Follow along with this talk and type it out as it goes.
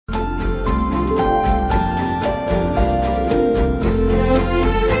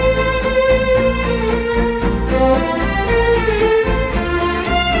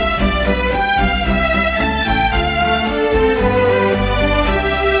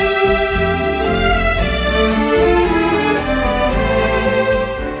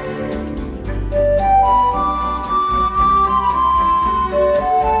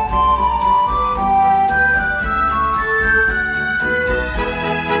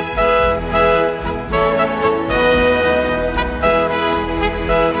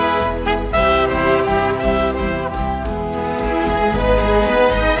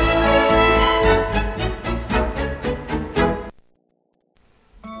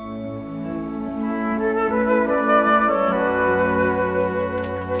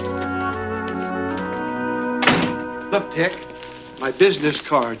Look, Dick, my business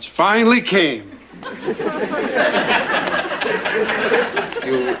cards finally came.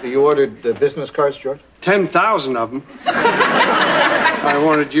 You ordered business cards, George? 10,000 of them. I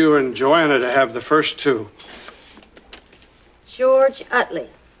wanted you and Joanna to have the first two. George Utley.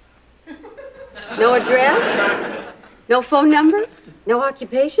 No address? No phone number? No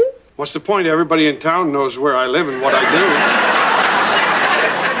occupation? What's the point? Everybody in town knows where I live and what I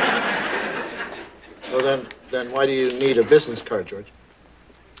do. Well, then why do you need a business card, George?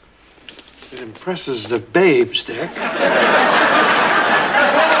 It impresses the babes, Dick.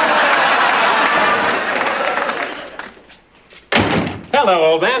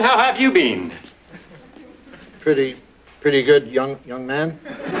 Hello, old man. How have you been? Pretty good, young man.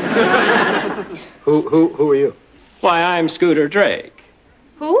 Who are you? Why, I'm Scooter Drake.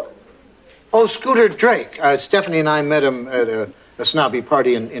 Who? Oh, Scooter Drake. Stephanie and I met him at a snobby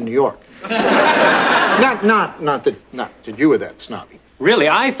party in New York. Not that you were that snobby. Really,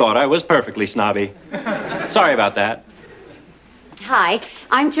 I thought I was perfectly snobby. Sorry about that. Hi,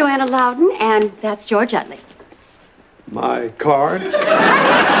 I'm Joanna Loudon, and that's George Utley. My card?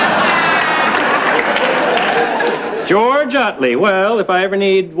 George Utley. Well, if I ever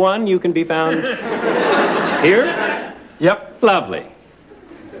need one, you can be found here? Yep. Lovely.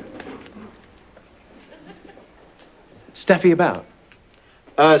 Steffi about?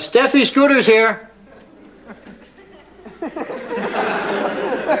 Steffi, Scooter's here.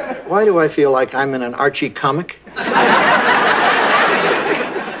 Why do I feel like I'm in an Archie comic?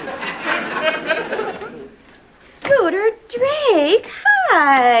 Scooter Drake,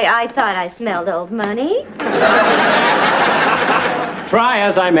 hi. I thought I smelled old money. Try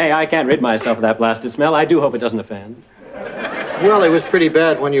as I may, I can't rid myself of that blasted smell. I do hope it doesn't offend. Well, it was pretty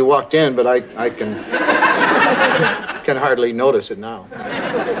bad when you walked in, but I can hardly notice it now.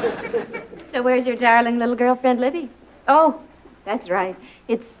 So where's your darling little girlfriend, Libby? Oh, that's right.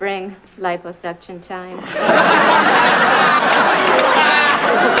 It's spring, liposuction time.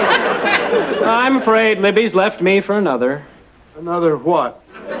 I'm afraid Libby's left me for another. Another what?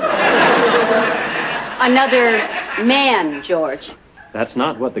 Another man, George. That's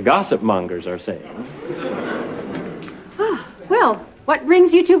not what the gossip mongers are saying. Oh, well, what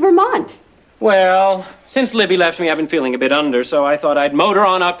brings you to Vermont? Well, since Libby left me, I've been feeling a bit under, so I thought I'd motor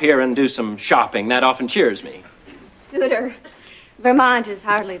on up here and do some shopping. That often cheers me. Scooter, Vermont is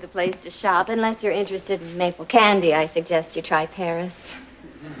hardly the place to shop. Unless you're interested in maple candy, I suggest you try Paris.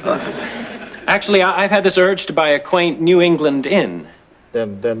 Actually, I've had this urge to buy a quaint New England inn.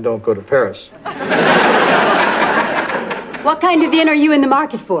 Then don't go to Paris. What kind of inn are you in the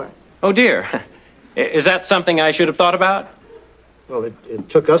market for? Oh, dear. Is that something I should have thought about? Well, it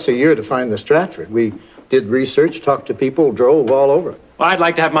took us a year to find the Stratford. We did research, talked to people, drove all over. Well, I'd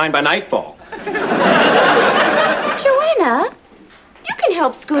like to have mine by nightfall. Joanna, you can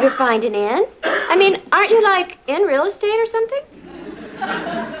help Scooter find an inn. I mean, aren't you, like, in real estate or something?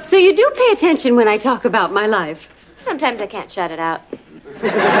 So you do pay attention when I talk about my life? Sometimes I can't shut it out.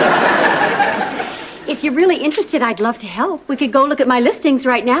 If you're really interested, I'd love to help. We could go look at my listings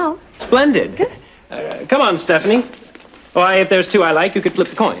right now. Splendid. Come on, Stephanie. Why, if there's two I like, you could flip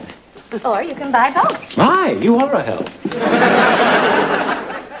the coin. Or you can buy both. My, you are a help.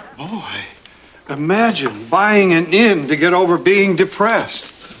 Boy, imagine buying an inn to get over being depressed.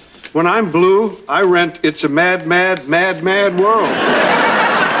 When I'm blue, I rent It's a Mad, Mad, Mad, Mad World.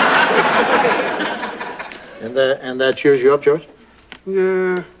 And that cheers you up, George?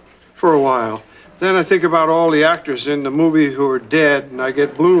 Yeah, for a while. Then I think about all the actors in the movie who are dead, and I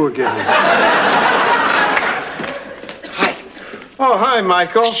get blue again. Hi. Oh, hi,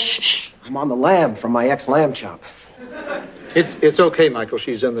 Michael. Shh. I'm on the lamb from my ex-lamb chop. It's okay, Michael.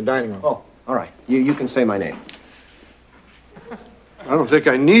 She's in the dining room. Oh, all right. You can say my name. I don't think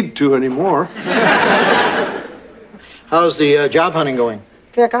I need to anymore. How's the job hunting going?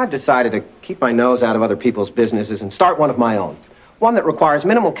 Dick, I've decided to keep my nose out of other people's businesses and start one of my own. One that requires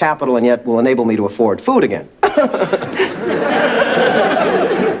minimal capital and yet will enable me to afford food again.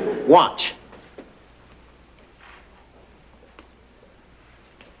 Watch.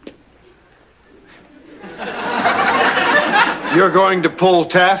 You're going to pull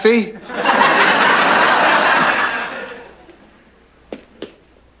taffy?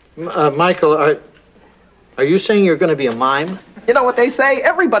 Michael, are you saying you're going to be a mime? You know what they say?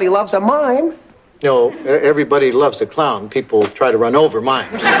 Everybody loves a mime. No, everybody loves a clown. People try to run over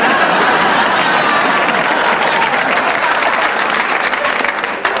mimes.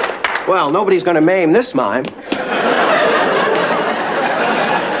 Well, nobody's going to maim this mime.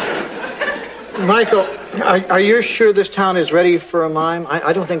 Michael, are you sure this town is ready for a mime?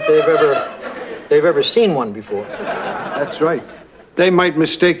 I don't think they've ever... they've ever seen one before. That's right. They might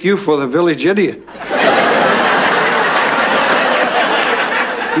mistake you for the village idiot.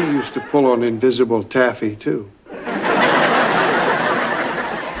 He used to pull on invisible taffy, too.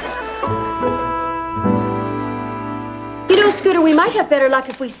 You know, Scooter, we might have better luck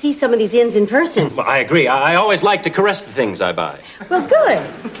if we see some of these inns in person. Well, I agree. I always like to caress the things I buy. Well, good.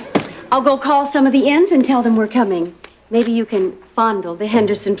 I'll go call some of the inns and tell them we're coming. Maybe you can fondle the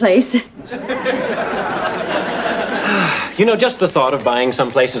Henderson place. You know, just the thought of buying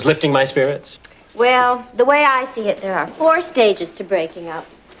someplace is lifting my spirits. Well, the way I see it, there are 4 stages to breaking up.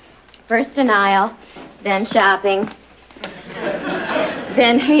 First denial, then shopping,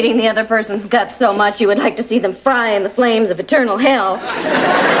 then hating the other person's guts so much you would like to see them fry in the flames of eternal hell.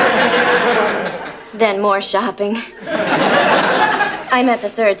 Then more shopping. I'm at the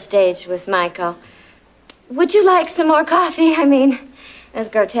 3rd stage with Michael. Would you like some more coffee? I mean, as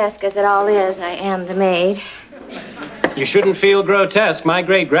grotesque as it all is, I am the maid. You shouldn't feel grotesque. My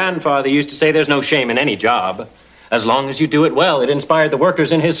great-grandfather used to say there's no shame in any job. As long as you do it well, it inspired the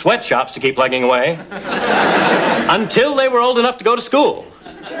workers in his sweatshops to keep plugging away. Until they were old enough to go to school.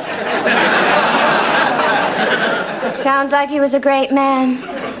 Sounds like he was a great man.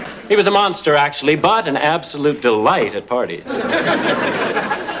 He was a monster, actually, but an absolute delight at parties.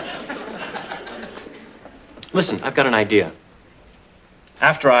 Listen, I've got an idea.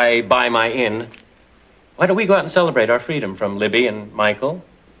 After I buy my inn, why don't we go out and celebrate our freedom from Libby and Michael?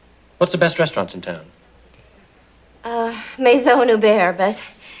 What's the best restaurant in town? Maison Hubert, but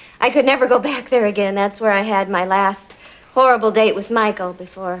I could never go back there again. That's where I had my last horrible date with Michael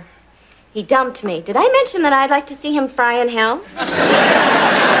before he dumped me. Did I mention that I'd like to see him fry in hell?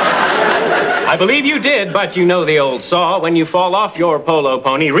 I believe you did, but you know the old saw. When you fall off your polo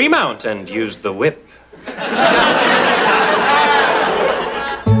pony, remount and use the whip.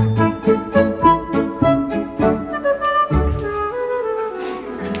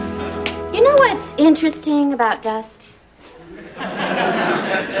 You know what's interesting about dust?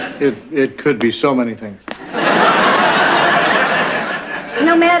 It could be so many things.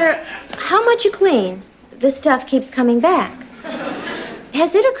 No matter how much you clean, the stuff keeps coming back.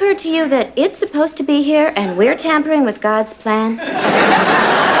 Has it occurred to you that it's supposed to be here and we're tampering with God's plan?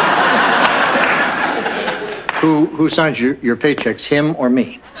 Who signs your paychecks, him or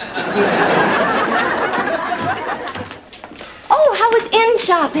me? Oh, how was inn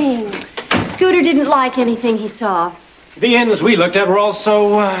shopping? Scooter didn't like anything he saw. The inns we looked at were all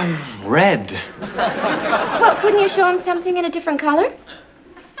so, red. Well, couldn't you show him something in a different color?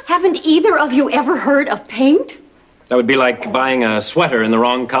 Haven't either of you ever heard of paint? That would be like buying a sweater in the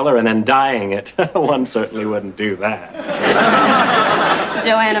wrong color and then dyeing it. One certainly wouldn't do that.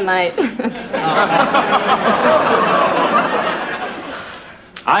 Joanna might.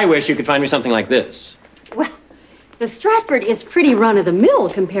 I wish you could find me something like this. Well, the Stratford is pretty run-of-the-mill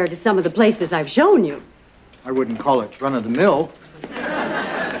compared to some of the places I've shown you. I wouldn't call it run-of-the-mill.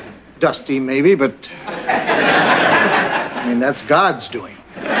 Dusty, maybe, but... I mean, that's God's doing.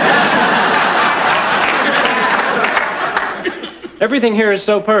 Everything here is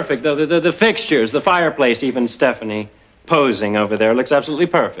so perfect, though. The fixtures, the fireplace, even Stephanie posing over there looks absolutely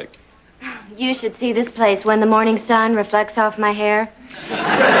perfect. You should see this place when the morning sun reflects off my hair.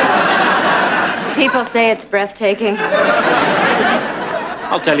 People say it's breathtaking.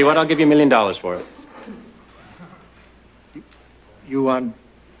 I'll tell you what, I'll give you $1 million for it. You want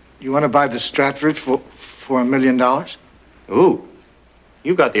to buy the Stratford for $1 million? Ooh,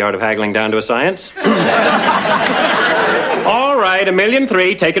 you've got the art of haggling down to a science. All right, $1.3 million,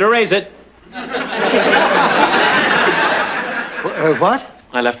 take it or raise it. What?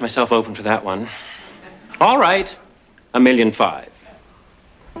 I left myself open for that one. All right, $1.5 million.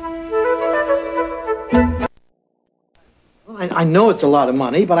 I know it's a lot of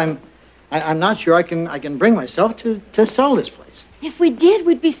money, but I'm not sure I can bring myself to sell this place. If we did,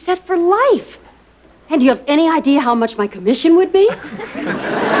 we'd be set for life. And do you have any idea how much my commission would be?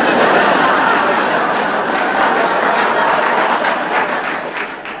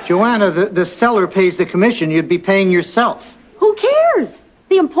 Joanna, the seller pays the commission. You'd be paying yourself. Who cares?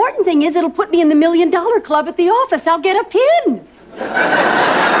 The important thing is it'll put me in the $1 million club at the office. I'll get a pin.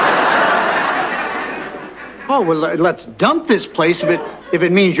 Oh, well, let's dump this place if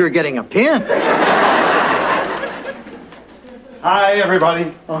it means you're getting a pin. Hi,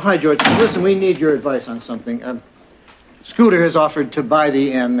 everybody. Oh, hi, George. Listen, we need your advice on something. Scooter has offered to buy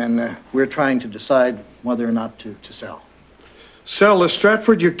the inn, and we're trying to decide whether or not to sell. Sell the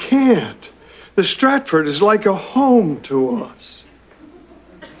Stratford? You can't. The Stratford is like a home to us.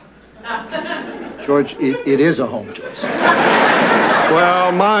 George, it is a home to us.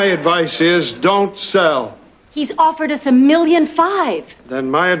 Well, my advice is don't sell. He's offered us $1.5 million. Then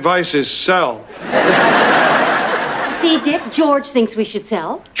my advice is sell. See, Dick, George thinks we should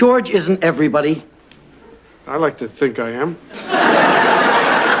sell. George isn't everybody. I like to think I am.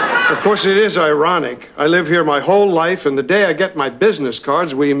 Of course, it is ironic. I live here my whole life, and the day I get my business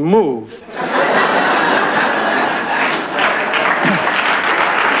cards, we move.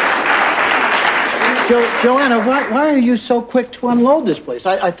 Joanna, why are you so quick to unload this place?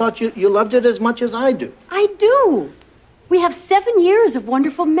 I thought you loved it as much as I do. I do. We have 7 years of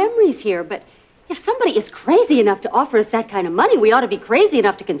wonderful memories here, but if somebody is crazy enough to offer us that kind of money, we ought to be crazy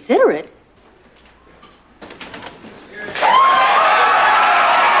enough to consider it.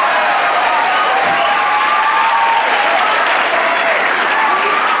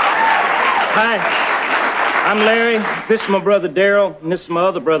 Hi, I'm Larry. This is my brother Daryl, and this is my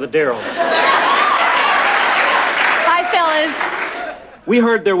other brother Daryl. Hi, fellas. We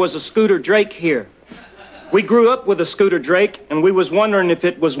heard there was a Scooter Drake here. We grew up with a Scooter Drake, and we was wondering if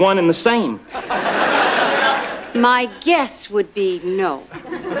it was one and the same. My guess would be no.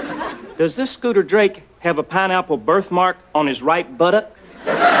 Does this Scooter Drake have a pineapple birthmark on his right buttock?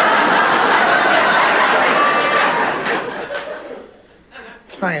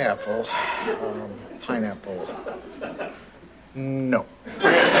 Pineapple. Pineapple. No.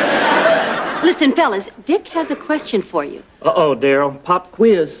 Listen, fellas, Dick has a question for you. Uh-oh, Daryl. Pop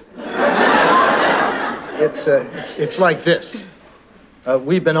quiz. It's like this.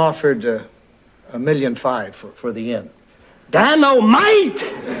 We've been offered $1.5 million for the inn. Dynamite!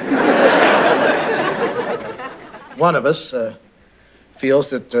 One of us feels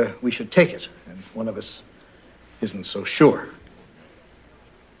that we should take it, and one of us isn't so sure.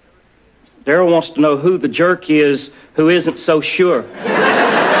 Daryl wants to know who the jerk is who isn't so sure.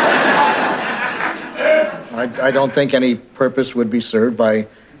 I don't think any purpose would be served by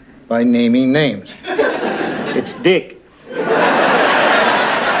naming names. It's Dick.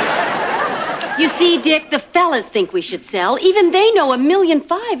 You see, Dick, the fellas think we should sell. Even they know $1.5 million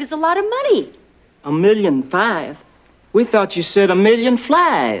is a lot of money. $1.5 million? We thought you said 1 million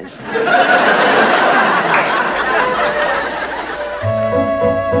flies.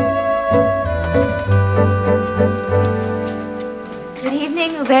 Good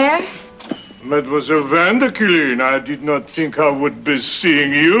evening, Hubert. Mademoiselle Vanderkillen, I did not think I would be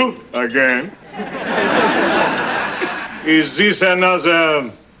seeing you again. Is this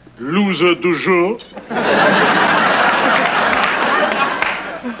another loser du jour?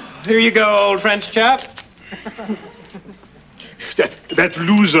 Here you go, old French chap. That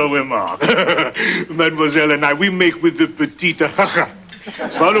loser remark. Mademoiselle and I, we make with the petite.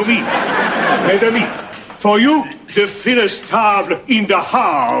 Follow me. Mes amis, for you, the finest table in the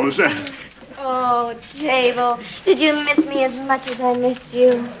house. Oh, Table, did you miss me as much as I missed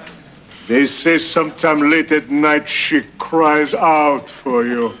you? They say sometime late at night she cries out for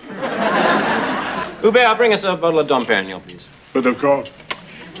you. Hubert, bring us a bottle of Dom Perignon, please. But of course.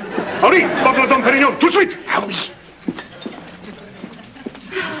 Henri, bottle of Dom Perignon, tout de suite. Ah oui.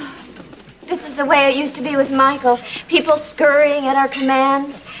 This is the way it used to be with Michael. People scurrying at our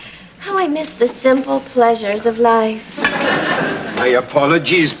commands. How I miss the simple pleasures of life. My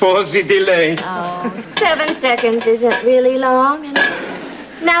apologies for the delay. Oh, 7 seconds isn't really long, and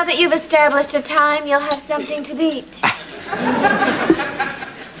now that you've established a time, you'll have something to beat.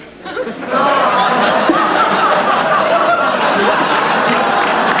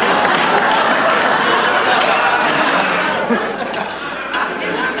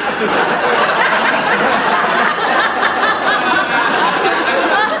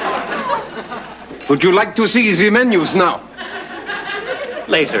 Would you like to see the menus now?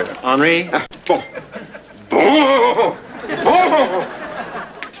 Later, Henri. Bon. Bon. Bon.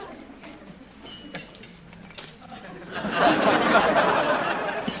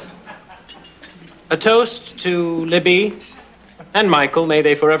 A toast to Libby and Michael. May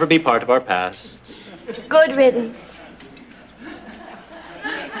they forever be part of our past. Good riddance.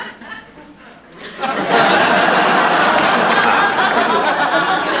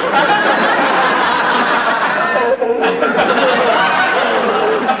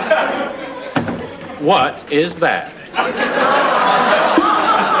 What is that?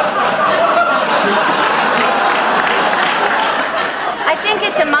 I think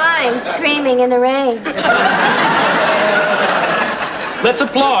it's a mime screaming in the rain. Let's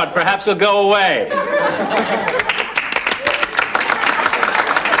applaud. Perhaps he'll go away.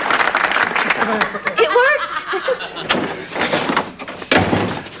 It worked.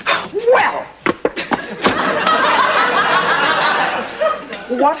 Well!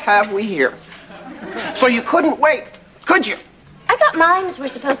 What have we here? So you couldn't wait, could you? I thought mimes were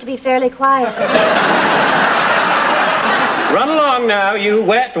supposed to be fairly quiet. Run along now, you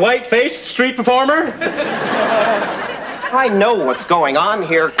wet, white-faced street performer. I know what's going on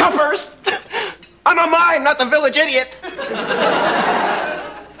here. Cuffers! I'm a mime, not the village idiot. Michael!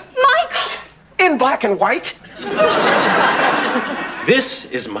 In black and white. This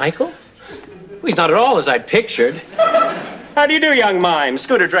is Michael? Well, he's not at all as I'd pictured. How do you do, young mime?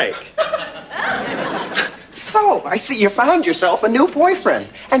 Scooter Drake. So, I see you found yourself a new boyfriend.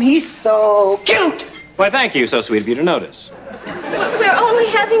 And he's so cute. Why, thank you. So sweet of you to notice. We're only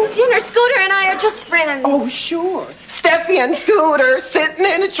having dinner. Scooter and I are just friends. Oh, sure. Steffi and Scooter sitting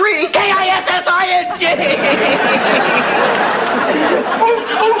in a tree. Kissing.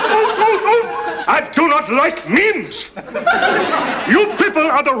 I do not like memes. You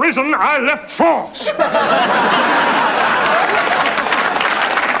people are the reason I left France.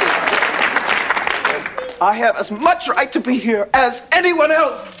 I have as much right to be here as anyone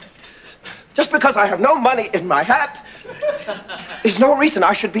else. Just because I have no money in my hat is no reason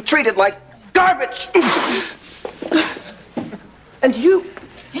I should be treated like garbage. And you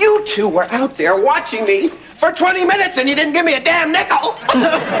two were out there watching me for 20 minutes and you didn't give me a damn nickel.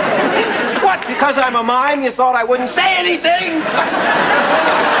 What, because I'm a mime, you thought I wouldn't say anything?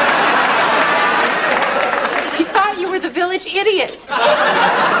 He thought you were the village idiot.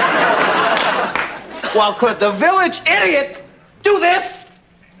 Well, could the village idiot do this?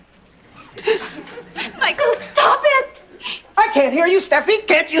 Michael, stop it! I can't hear you, Steffi.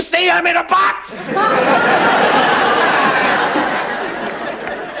 Can't you see I'm in a box?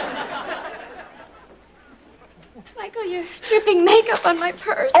 Michael, you're dripping makeup on my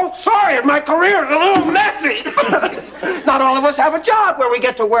purse. Oh, sorry, my career is a little messy. Not all of us have a job where we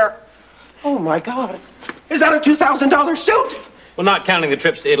get to wear... Oh, my God. Is that a $2,000 suit? Well, not counting the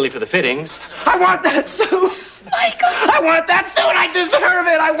trips to Italy for the fittings. I want that suit. Michael! I want that suit. I deserve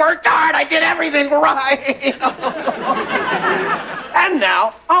it. I worked hard. I did everything right. And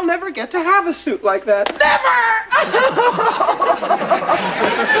now I'll never get to have a suit like that. Never!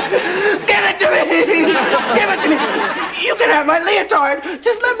 Give it to me. Give it to me. You can have my leotard.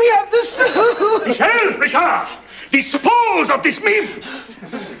 Just let me have the suit. Michel, Richard, dispose of this meme.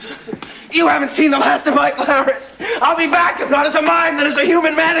 You haven't seen the last of Michael Harris. I'll be back, if not as a mime, then as a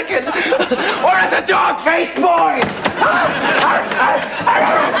human mannequin. Or as a dog-faced boy.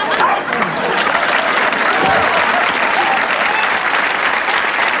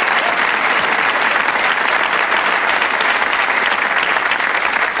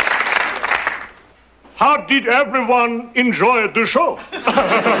 How did everyone enjoy the show?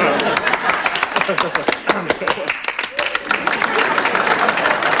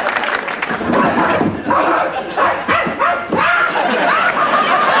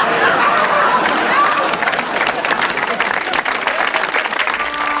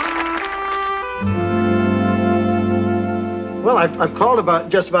 Well, I've called about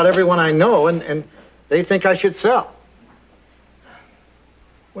just about everyone I know, and they think I should sell.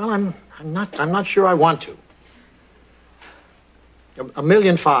 Well, I'm not sure I want to. $1.5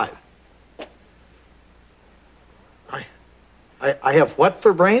 million. I have what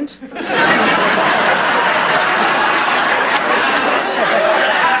for brains?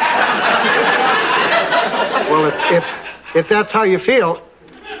 Well, if that's how you feel,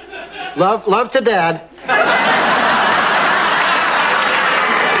 love to Dad.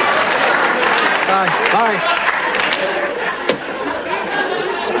 Bye.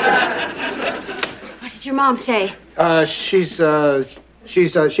 What did your mom say? She's on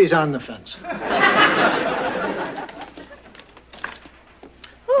the fence.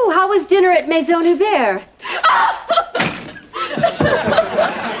 Oh, how was dinner at Maison Hubert?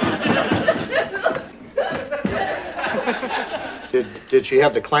 Did she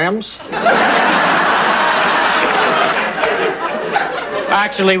have the clams?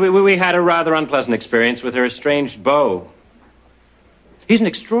 Actually, we had a rather unpleasant experience with her estranged beau. He's an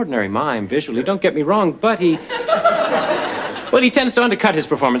extraordinary mime visually, don't get me wrong, but he tends to undercut his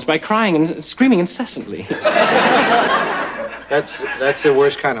performance by crying and screaming incessantly. That's the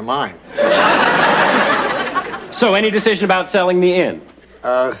worst kind of mime. So, any decision about selling the inn?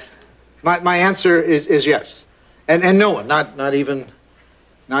 My answer is yes. And no one, not even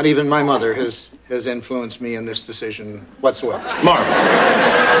my mother has influenced me in this decision whatsoever. Marvelous.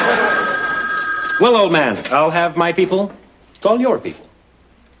 Well, old man, I'll have my people call your people.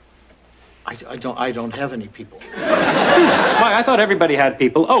 I don't have any people. Why, I thought everybody had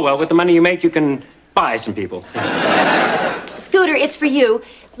people. Oh, well, with the money you make, you can buy some people. Scooter, it's for you.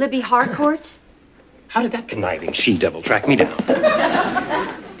 Libby Harcourt. How did that conniving she-devil track me down?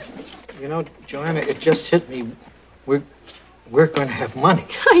 You know, Joanna, it just hit me. we're going to have money.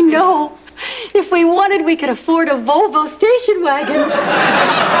 I know. If we wanted, we could afford a Volvo station wagon.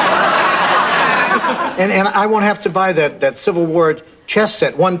 And I won't have to buy that Civil War chess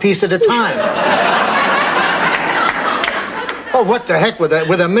set one piece at a time. Oh, what the heck with that?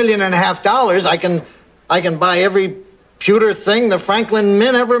 With $1.5 million, I can buy every pewter thing the Franklin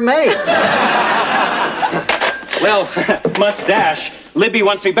Mint ever made. Well, mustache, Libby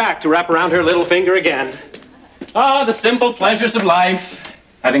wants me back to wrap around her little finger again. Ah, the simple pleasures of life.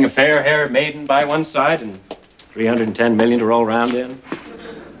 Having a fair-haired maiden by one side and 310 million to roll around in.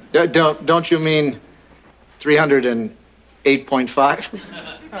 Don't you mean 308.5?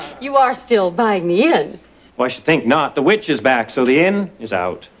 You are still buying me in. Well, I should think not. The witch is back, so the inn is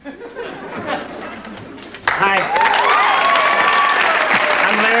out. Hi.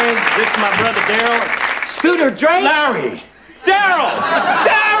 I'm Larry. This is my brother Daryl. Scooter Drake. Larry! Daryl!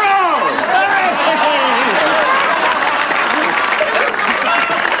 Daryl!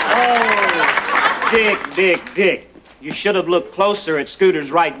 Oh, Dick. You should have looked closer at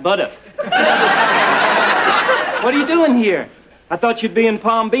Scooter's right buttock. What are you doing here? I thought you'd be in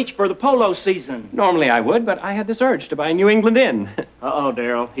Palm Beach for the polo season. Normally I would, but I had this urge to buy a New England inn. Uh-oh,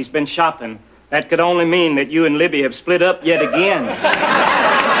 Daryl. He's been shopping. That could only mean that you and Libby have split up yet again.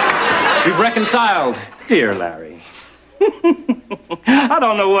 We've reconciled, dear Larry. I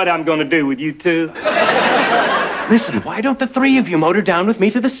don't know what I'm going to do with you two. Listen, why don't the three of you motor down with me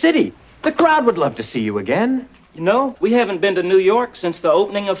to the city? The crowd would love to see you again. You know, we haven't been to New York since the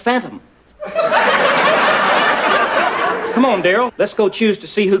opening of Phantom. Come on, Daryl. Let's go choose to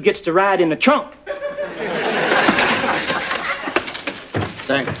see who gets to ride in the trunk.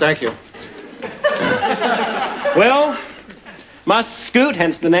 Thank you. Well, must scoot,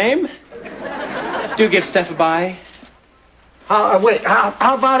 hence the name. Do give Steph a bye. Wait.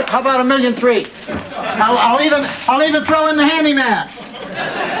 How about $1.3 million? I'll even throw in the handyman.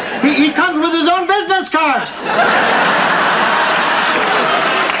 He comes with his own business card.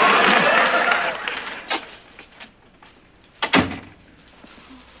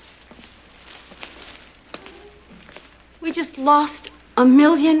 We just lost $1.5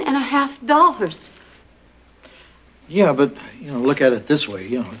 million. Yeah, but look at it this way.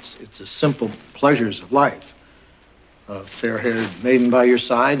 It's the simple pleasures of life. A fair-haired maiden by your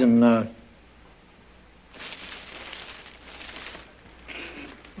side, and $1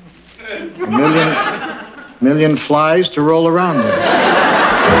 million flies to roll around with.